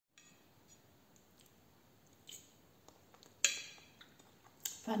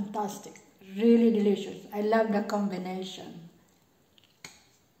Fantastic, really delicious. I love the combination.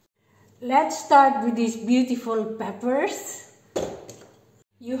 Let's start with these beautiful peppers.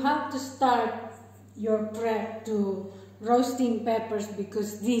 You have to start your prep to roasting peppers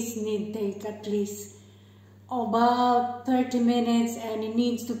because this need take at least about 30 minutes and it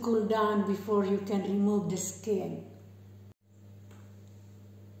needs to cool down before you can remove the skin.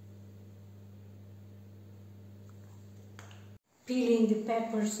 Peeling the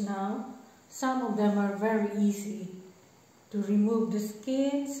peppers now. Some of them are very easy to remove the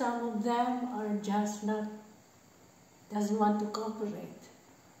skin. Some of them are just doesn't want to cooperate.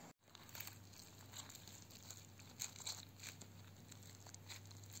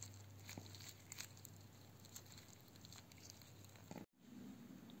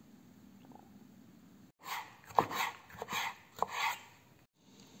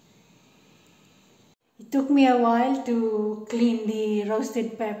 It took me a while to clean the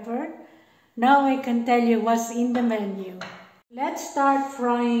roasted pepper. Now I can tell you what's in the menu. Let's start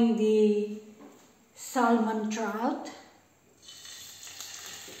frying the salmon trout.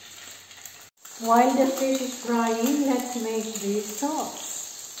 While the fish is frying, let's make the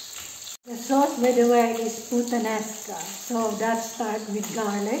sauce. The sauce, by the way, is puttanesca. So that starts with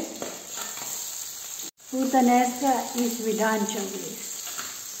garlic. Puttanesca is with anchovies.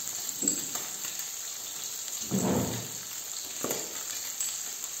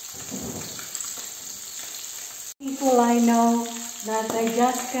 People I know that I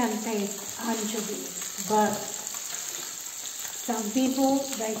just can't take anchovies, but some people,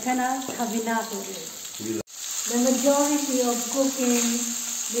 they cannot have enough of it. The majority of cooking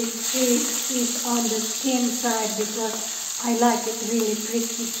this fish is on the skin side because I like it really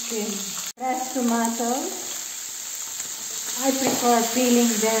crispy skin. Fresh tomatoes, I prefer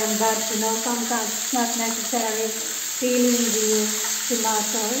peeling them, but sometimes it's not necessary peeling the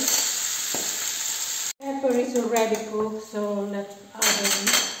tomatoes. Pepper is already cooked, so let's add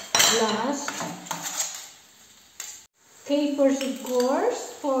it last. Capers, of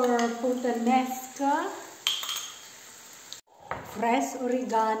course, for puttanesca. Fresh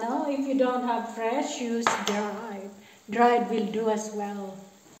oregano. If you don't have fresh, use dried. Dried will do as well.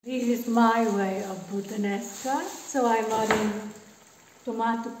 This is my way of puttanesca, so I'm adding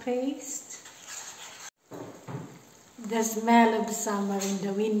tomato paste. The smell of summer in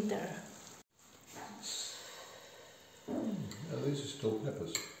the winter. These are still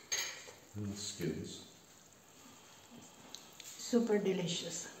peppers and skins. Super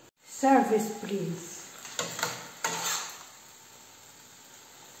delicious. Service, please.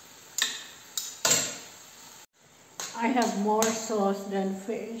 I have more sauce than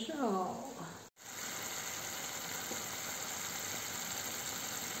fish. Oh.